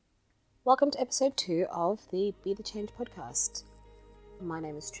Welcome to episode 2 of the Be the Change podcast. My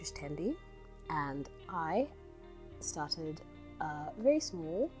name is Trish Tendy, and I started a very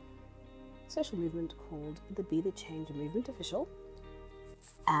small social movement called the Be the Change Movement Official.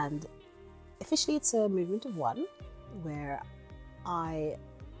 And officially it's a movement of one, where I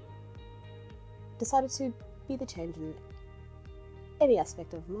decided to be the change in any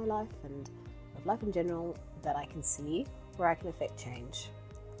aspect of my life and of life in general that I can see where I can affect change.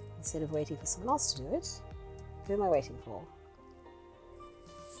 Instead of waiting for someone else to do it, who am I waiting for?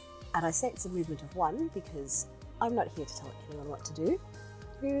 And I say it's a movement of one because I'm not here to tell anyone what to do.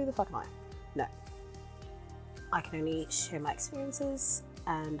 Who the fuck am I? No. I can only share my experiences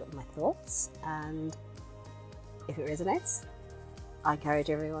and my thoughts, and if it resonates, I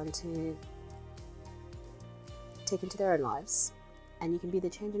encourage everyone to take into their own lives. And you can be the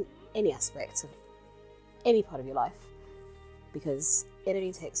change in any aspect of any part of your life, because it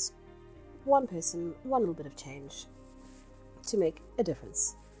only takes one person, one little bit of change to make a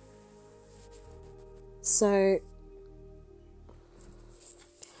difference. So,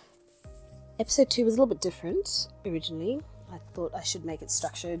 episode 2 was a little bit different originally. I thought I should make it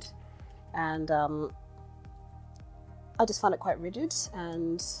structured, and I just found it quite rigid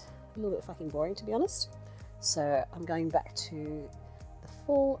and a little bit fucking boring, to be honest. So I'm going back to the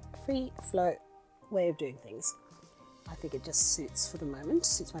full free flow way of doing things. I think it just suits for the moment,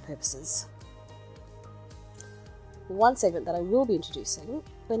 suits my purposes. One segment that I will be introducing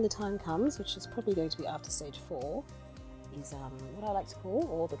when the time comes, which is probably going to be after stage 4, is what I like to call,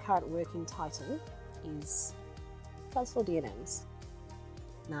 or the current working title, is Dance Floor DNMs.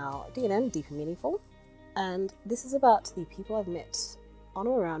 Now, DNM, Deep and Meaningful, and this is about the people I've met on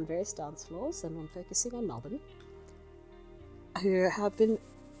or around various dance floors, and I'm focusing on Melbourne, who have been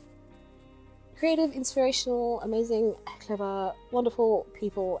creative, inspirational, amazing, clever, wonderful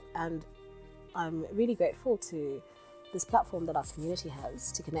people, and I'm really grateful to this platform that our community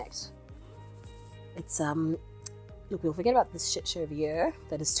has to connect. It's look, we'll forget about this shit show of a year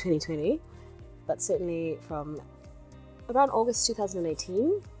that is 2020, but certainly from around August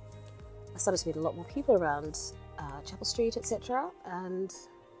 2018, I started to meet a lot more people around Chapel Street, etc., and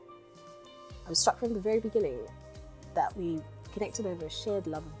I was struck from the very beginning that we connected over a shared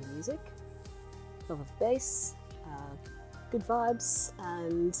love of the music, love of bass, good vibes,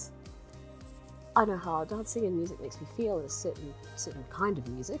 and I know how dancing and music makes me feel in a certain kind of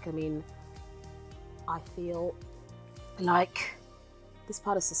music. I mean, I feel like this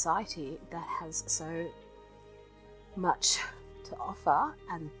part of society that has so much to offer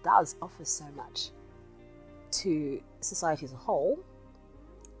and does offer so much to society as a whole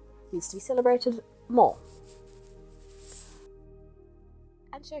needs to be celebrated more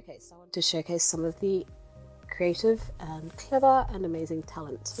and showcased. I want to showcase some of the creative and clever and amazing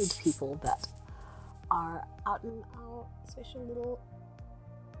talented people that are out in our special little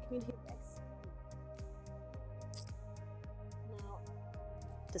community base. Now,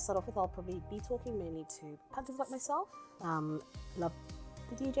 to start off with, I'll probably be talking mainly to punters like myself. Love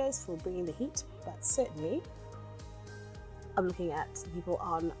the DJs for bringing the heat, but certainly I'm looking at the people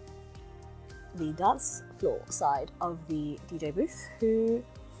on the dance floor side of the DJ booth who,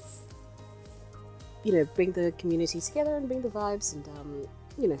 bring the community together and bring the vibes, and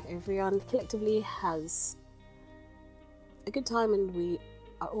everyone collectively has a good time, and we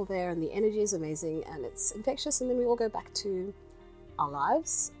are all there, and the energy is amazing and it's infectious, and then we all go back to our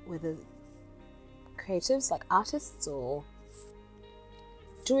lives, whether creatives like artists or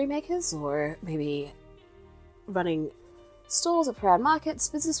jewelry makers, or maybe running stalls at Parade markets,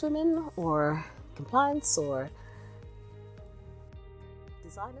 businesswomen, or compliance, or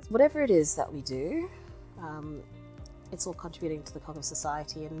designers, whatever it is that we do. It's all contributing to the cog of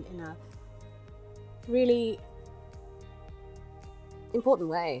society in a really important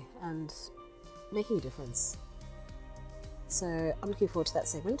way and making a difference. So I'm looking forward to that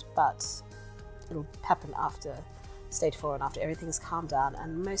segment, but it'll happen after stage 4 and after everything's calmed down,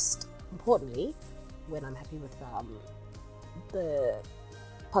 and most importantly, when I'm happy with the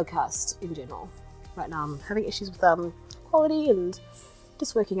podcast in general. Right now I'm having issues with quality and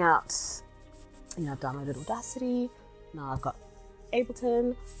just working out. I've downloaded Audacity. Now I've got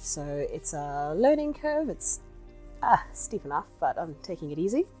Ableton, so it's a learning curve. It's steep enough, but I'm taking it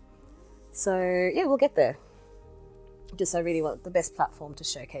easy. So yeah, we'll get there. I really want the best platform to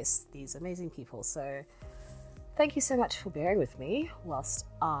showcase these amazing people. So thank you so much for bearing with me whilst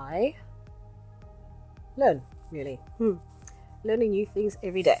I learn, really. Learning new things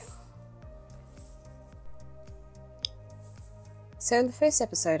every day. So in the first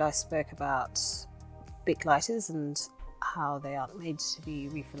episode I spoke about Bic lighters and how they aren't made to be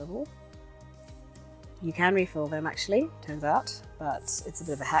refillable. You can refill them actually, turns out, but it's a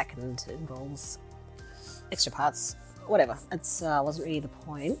bit of a hack and it involves extra parts. Whatever, it wasn't really the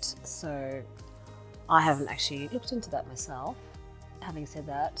point, so I haven't actually looked into that myself. Having said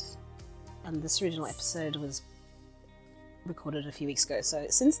that, this original episode was recorded a few weeks ago, so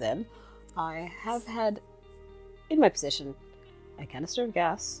since then I have had in my possession a canister of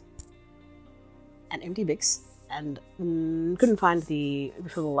gas, an empty Bix, and couldn't find the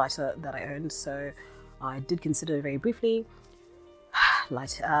refillable lighter that I owned, so I did consider very briefly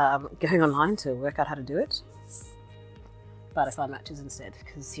going online to work out how to do it, but I found matches instead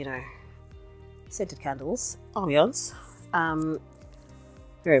because, you know, scented candles, ambiance,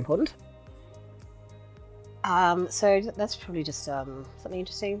 very important. So that's probably just something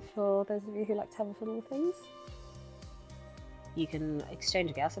interesting for those of you who like to have a fun with things. You can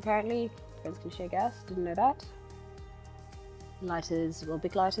exchange gas apparently, friends can share gas, didn't know that. Lighters, well,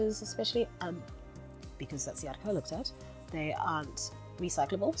 big lighters especially, because that's the article I looked at, they aren't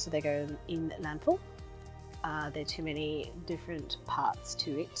recyclable, so they go in landfill. There are too many different parts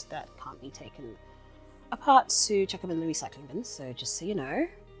to it that can't be taken apart to chuck them in the recycling bin, so just so you know.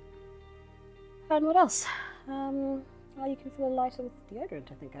 And what else? You can fill a lighter with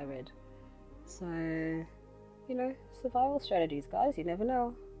deodorant, I think I read. So, you know, survival strategies, guys, you never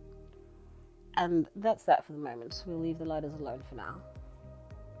know. And that's that for the moment. We'll leave the lighters alone for now.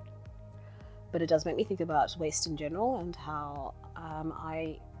 But it does make me think about waste in general and how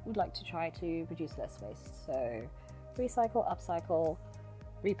I would like to try to produce less waste. So recycle, upcycle,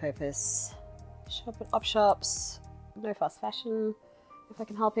 repurpose, shop at op shops, no fast fashion if I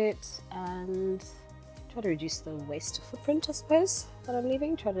can help it, and try to reduce the waste footprint, I suppose, that I'm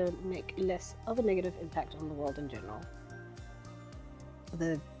leaving. Try to make less of a negative impact on the world in general.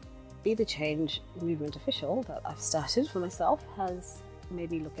 The Be the Change movement official that I've started for myself has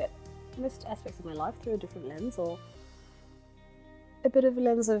made me look at most aspects of my life through a different lens, or a bit of a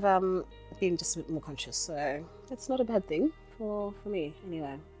lens of being just a bit more conscious, so it's not a bad thing for me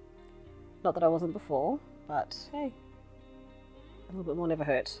anyway. Not that I wasn't before, but hey, a little bit more never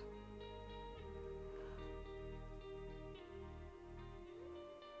hurt.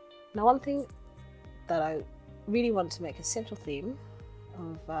 Now, one thing that I really want to make a central theme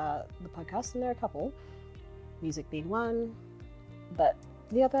of the podcast, and there are a couple, music being one, but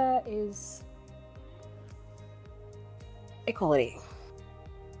the other is equality.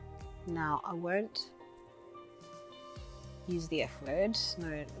 Now, I won't use the F word,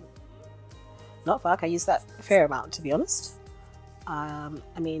 no, not fuck, I use that a fair amount, to be honest. I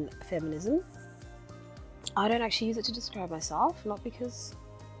mean feminism. I don't actually use it to describe myself, not because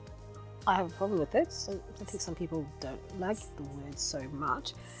I have a problem with it. So I think some people don't like the word so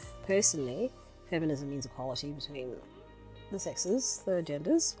much. Personally, feminism means equality between the sexes, the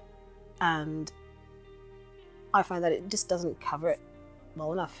genders, and I find that it just doesn't cover it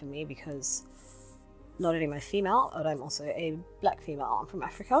well enough for me, because not only am I female, but I'm also a black female. I'm from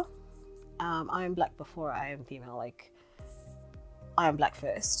Africa. I am black before I am female, like I am black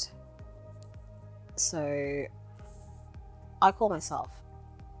first. So I call myself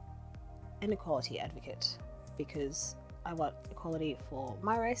an equality advocate because I want equality for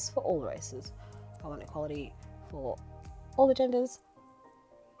my race, for all races. I want equality for all the genders,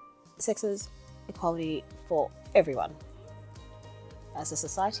 sexes, equality for everyone. As a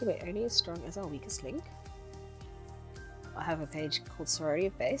society, we're only as strong as our weakest link. I have a page called Sorority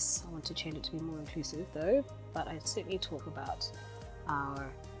of Base. I want to change it to be more inclusive though, but I certainly talk about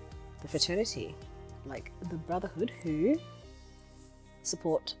the fraternity, like the brotherhood who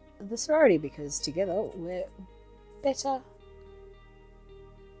support the sorority, because together we're better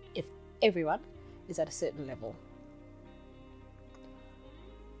if everyone is at a certain level.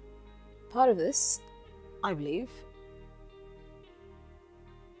 Part of this, I believe,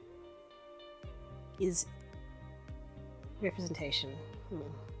 is representation.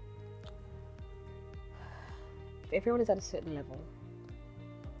 If everyone is at a certain level.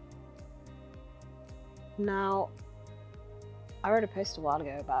 Now, I wrote a post a while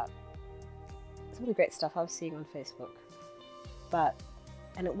ago about some of the great stuff I was seeing on Facebook,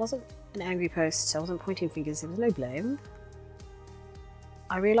 and it wasn't an angry post, I wasn't pointing fingers, there was no blame.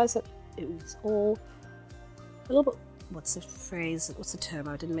 I realised that it was all a little bit, what's the term,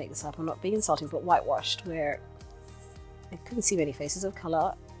 I didn't make this up, I'm not being insulting, but whitewashed, where I couldn't see many faces of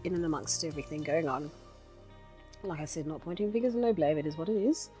colour in and amongst everything going on. Like I said, not pointing fingers and no blame, it is what it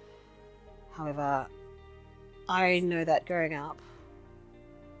is. However, I know that growing up,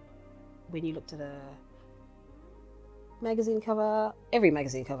 when you looked at a magazine cover, every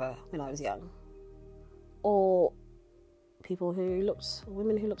magazine cover when I was young, all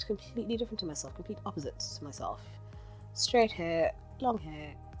women who looked completely different to myself, complete opposites to myself. Straight hair, long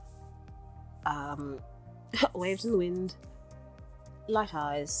hair, waves in the wind, light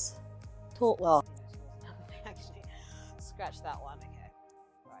eyes, tall, well, actually, scratch that one, okay.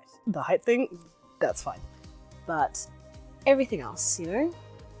 Right. The height thing, that's fine. But everything else, you know?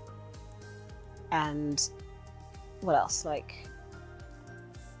 And what else? Like,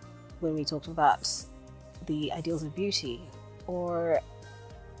 when we talked about the ideals of beauty, or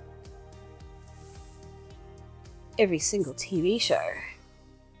every single TV show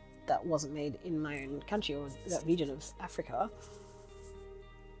that wasn't made in my own country or that region of Africa,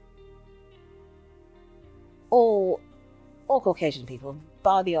 all Caucasian people,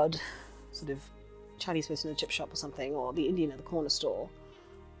 bar the odd sort of Chinese person in a chip shop or something, or the Indian at the corner store.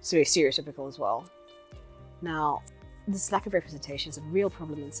 It's very stereotypical as well. Now, this lack of representation is a real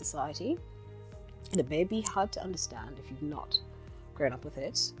problem in society, and it may be hard to understand if you've not grown up with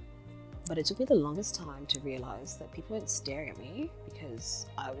it, but it took me the longest time to realize that people weren't staring at me because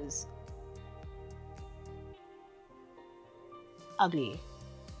I was ugly.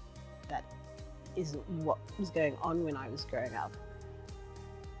 That isn't what was going on when I was growing up.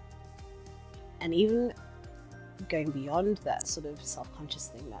 And even going beyond that sort of self-conscious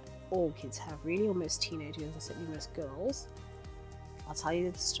thing that all kids have, really, or most teenagers, or certainly most girls, I'll tell you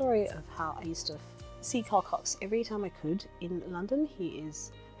the story of how I used to see Carl Cox every time I could in London. He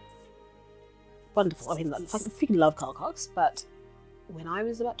is wonderful. I mean, I freaking love Carl Cox, but when I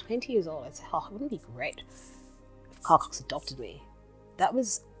was about 20 years old, I'd say, oh, it wouldn't be great if Carl Cox adopted me. That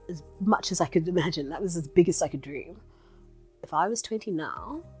was as much as I could imagine. That was as big as I could dream. If I was 20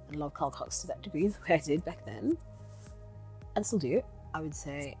 now and loved Carl Cox to that degree, the way I did back then, and still do, I would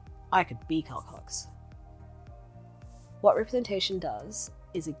say I could be Carl Cox. What representation does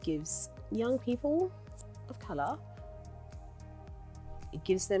is it gives young people of colour, it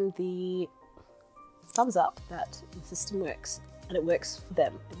gives them the thumbs up that the system works, and it works for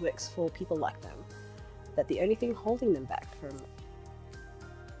them, it works for people like them, that the only thing holding them back from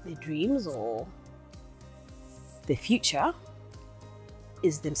their dreams or their future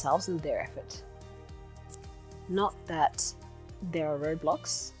is themselves and their effort. Not that there are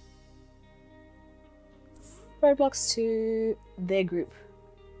roadblocks to their group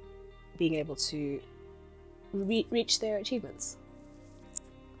being able to reach their achievements.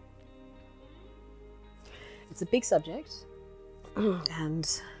 It's a big subject,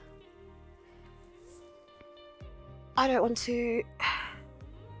 and I don't want to,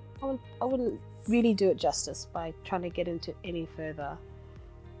 I wouldn't really do it justice by trying to get into any further,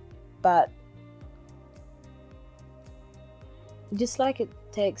 but just like it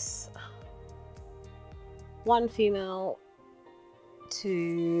takes one female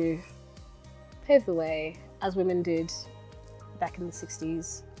to pave the way, as women did back in the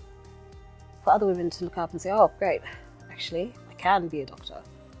 60s, for other women to look up and say, oh great, actually I can be a doctor,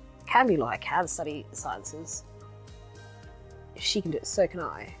 I can be a lawyer, I can study sciences. If she can do it, so can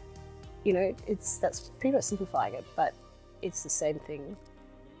I. You know, that's pretty much simplifying it, but it's the same thing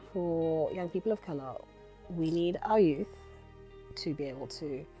for young people of colour. We need our youth to be able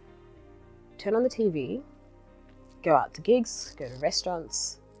to turn on the TV, go out to gigs, go to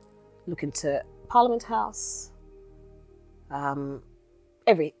restaurants, look into Parliament House,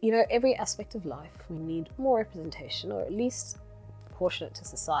 every aspect of life. We need more representation, or at least proportionate to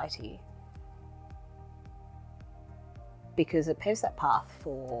society, because it paves that path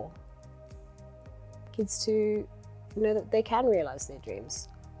for kids to know that they can realise their dreams.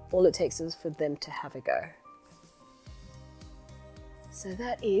 All it takes is for them to have a go. So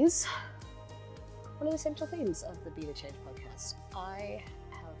that is one of the central themes of the Be The Change podcast. I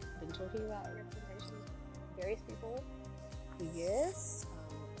have been talking about representation of various people for years.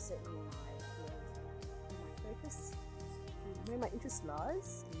 Certainly my focus, where my interest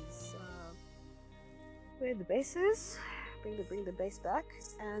lies, is where the bass is. Bring the bass back,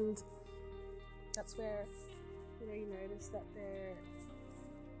 and that's where you notice that there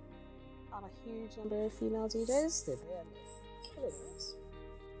aren't a huge number of female DJs. They're there, and they're killing it.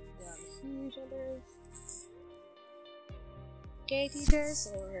 There aren't a huge number of gay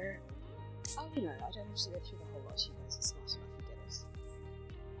DJs, or I don't know. I don't have to go through the whole lot. You guys are smart enough to get it.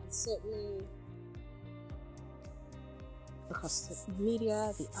 And certainly across the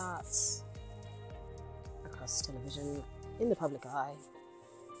media, the arts, across television, in the public eye,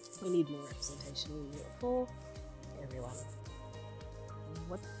 we need more representation. We need it for everyone.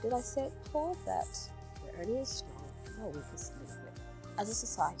 What did I say before? That we're only as strong as our weakest link. As a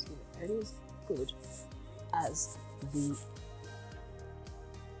society, we're only as good as the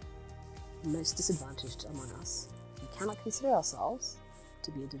most disadvantaged among us. We cannot consider ourselves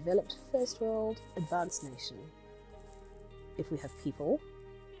to be a developed first world advanced nation if we have people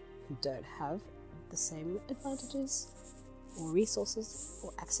who don't have the same advantages or resources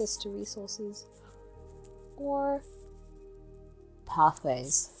or access to resources or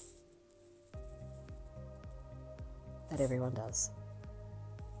pathways that everyone does.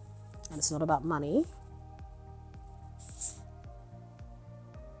 And it's not about money.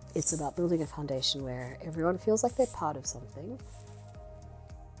 It's about building a foundation where everyone feels like they're part of something,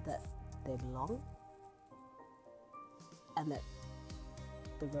 that they belong, and that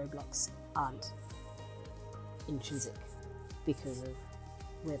the roadblocks aren't intrinsic because of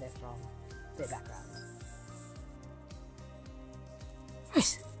where they're from, their background.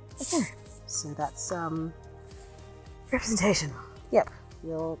 Right, okay. So that's representation. Yep,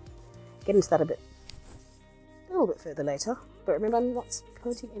 we'll get into that a little bit further later. But remember, I'm not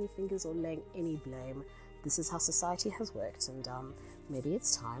pointing any fingers or laying any blame. This is how society has worked, and maybe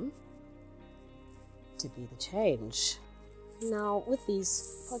it's time to be the change. Now, with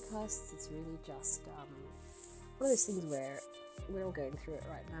these podcasts, it's really just one of those things where we're all going through it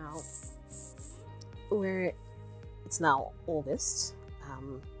right now, where it's now August.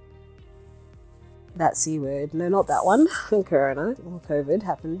 That C word, no, not that one, Corona or COVID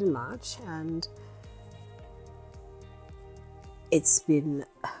happened in March, and it's been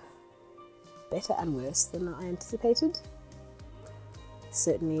better and worse than I anticipated.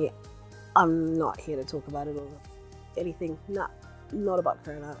 Certainly, I'm not here to talk about it or anything. Not about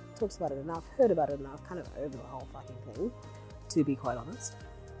Corona. Talked about it enough, heard about it enough, kind of over the whole fucking thing, to be quite honest.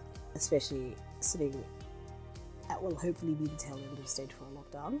 Especially sitting at what will hopefully be the tail end of stage 4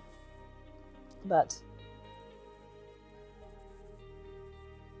 lockdown. But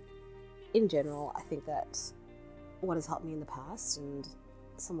in general, I think that what has helped me in the past and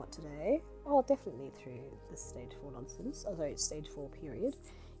somewhat today, well, definitely through the stage 4 nonsense, stage 4 period,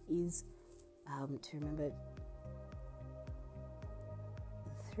 is to remember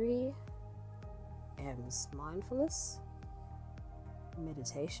the 3 M's: mindfulness,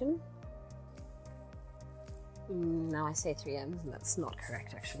 meditation. Now I say 3 M's, and that's not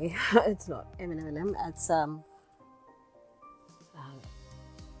correct actually. It's not M. It's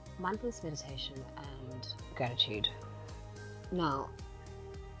mindfulness, meditation, and gratitude. Now,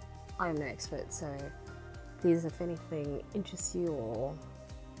 I am no expert, so please, if anything interests you or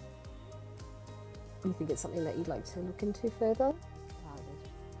you think it's something that you'd like to look into further,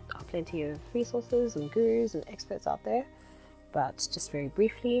 there are plenty of resources and gurus and experts out there. But just very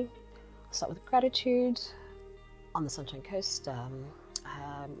briefly, I'll start with gratitude. On the Sunshine Coast, I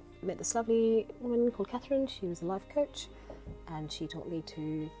met this lovely woman called Catherine. She was a life coach, and she taught me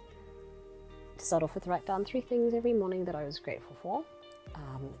to start off with write down 3 things every morning that I was grateful for.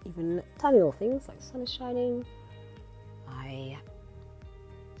 Even tiny little things like the sun is shining, I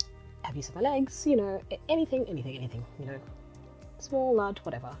have use of my legs, anything, small, large,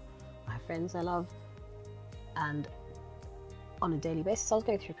 whatever. I have friends I love, and on a daily basis I was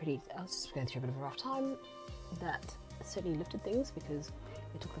just going through a bit of a rough time. That certainly lifted things because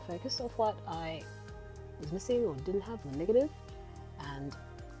it took the focus off what I was missing or didn't have, the negative, and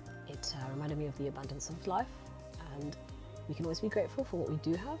it reminded me of the abundance of life. And we can always be grateful for what we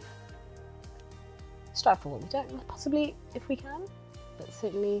do have, strive for what we don't, possibly if we can, but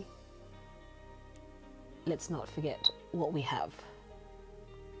certainly let's not forget what we have.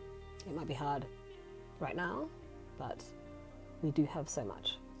 It might be hard right now, but we do have so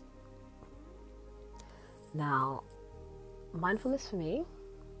much. Now, mindfulness for me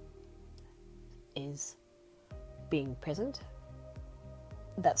is being present.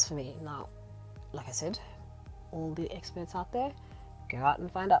 That's for me. Now, like I said, all the experts out there, go out and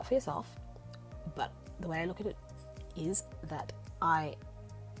find out for yourself. But the way I look at it is that I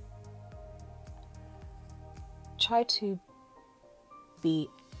try to be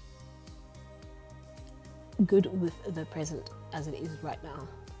good with the present as it is right now.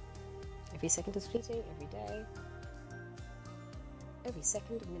 Every second is fleeting, every day, every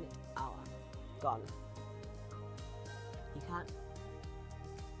second, minute, hour, gone. You can't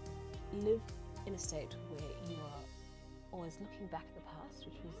live in a state where you are always looking back at the past,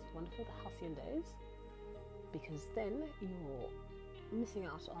 which was wonderful, the halcyon days, because then you're missing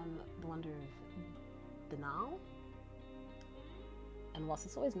out on the wonder of the now. And whilst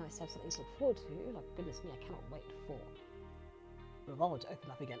it's always nice to have something to look forward to, like goodness me, I cannot wait for Revolver to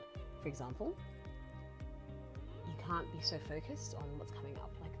open up again, for example, you can't be so focused on what's coming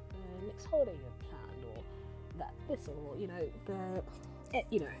up, like the next holiday you have planned, or this, or the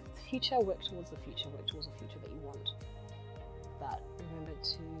future. Work towards the future. Work towards the future that you want. But remember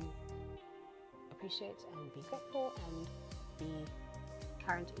to appreciate and be grateful and be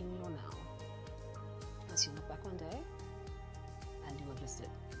current in your now. As you look back one day and you will have missed it.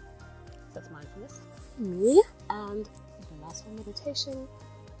 So that's mindfulness. Me. And the last one, meditation.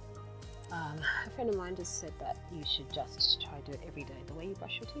 A friend of mine just said that you should just try to do it every day. The way you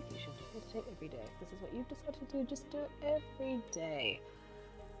brush your teeth, you should meditate every day. If this is what you've decided to do, just do it every day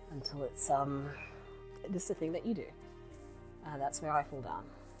until it's just a thing that you do. That's where I fall down.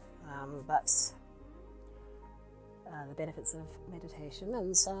 But the benefits of meditation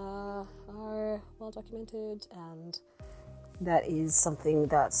are well documented, and that is something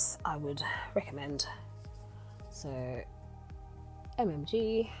that I would recommend. So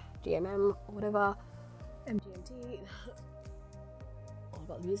MMG, GMM, whatever, MGMT, all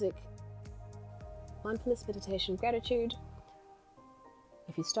about music, mindfulness, meditation, gratitude.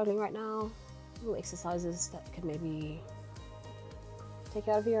 If you're struggling right now, little exercises that can maybe take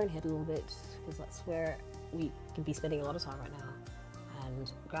you out of your own head a little bit, because that's where we can be spending a lot of time right now,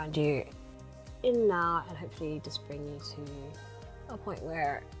 and ground you in now, and hopefully just bring you to a point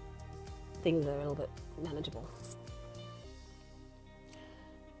where things are a little bit manageable.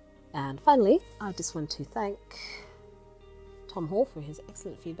 And finally, I just want to thank Tom Hall for his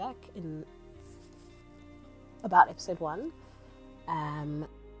excellent feedback about episode 1.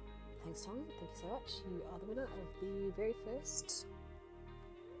 Thanks, Tom. Thank you so much. You are the winner of the very first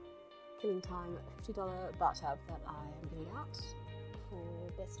Killing Time $50 bar tab that I am giving out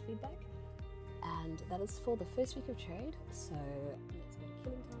for best feedback. And that is for the first week of trade. So let's go to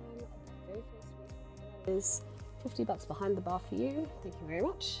Killing Time. The very first week is $50 behind the bar for you. Thank you very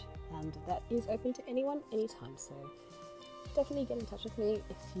much. And that is open to anyone, anytime. So definitely get in touch with me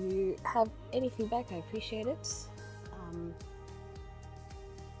if you have any feedback. I appreciate it.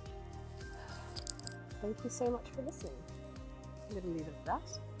 Thank you so much for listening. I'm going to leave it at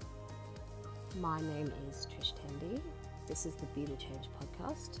that. My name is Trish Tendy. This is the Be the Change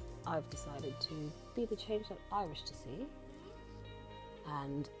podcast. I've decided to be the change that I wish to see.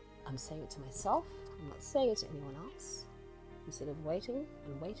 And I'm saying it to myself. I'm not saying it to anyone else. Instead of waiting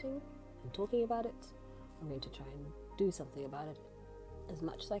and talking about it, I'm going to try and do something about it as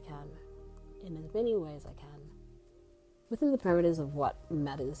much as I can, in as many ways I can, within the parameters of what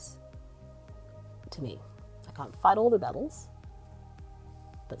matters to me. I can't fight all the battles,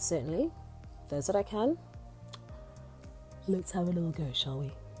 but certainly those that I can. Let's have a little go, shall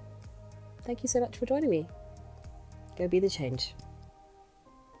we? Thank you so much for joining me. Go be the change.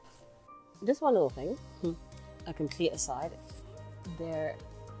 Just one little thing, a complete aside. There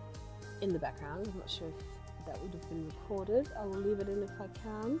in the background, I'm not sure if that would have been recorded. I will leave it in if I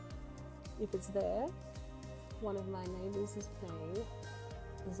can. If it's there, one of my neighbours is playing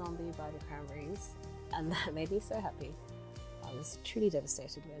Zombie by the Cranberries, and that made me so happy. I was truly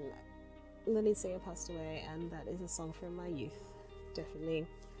devastated when the lead singer passed away, and that is a song from my youth. Definitely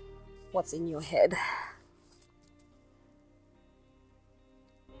what's in your head.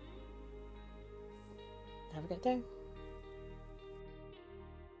 Have a good day.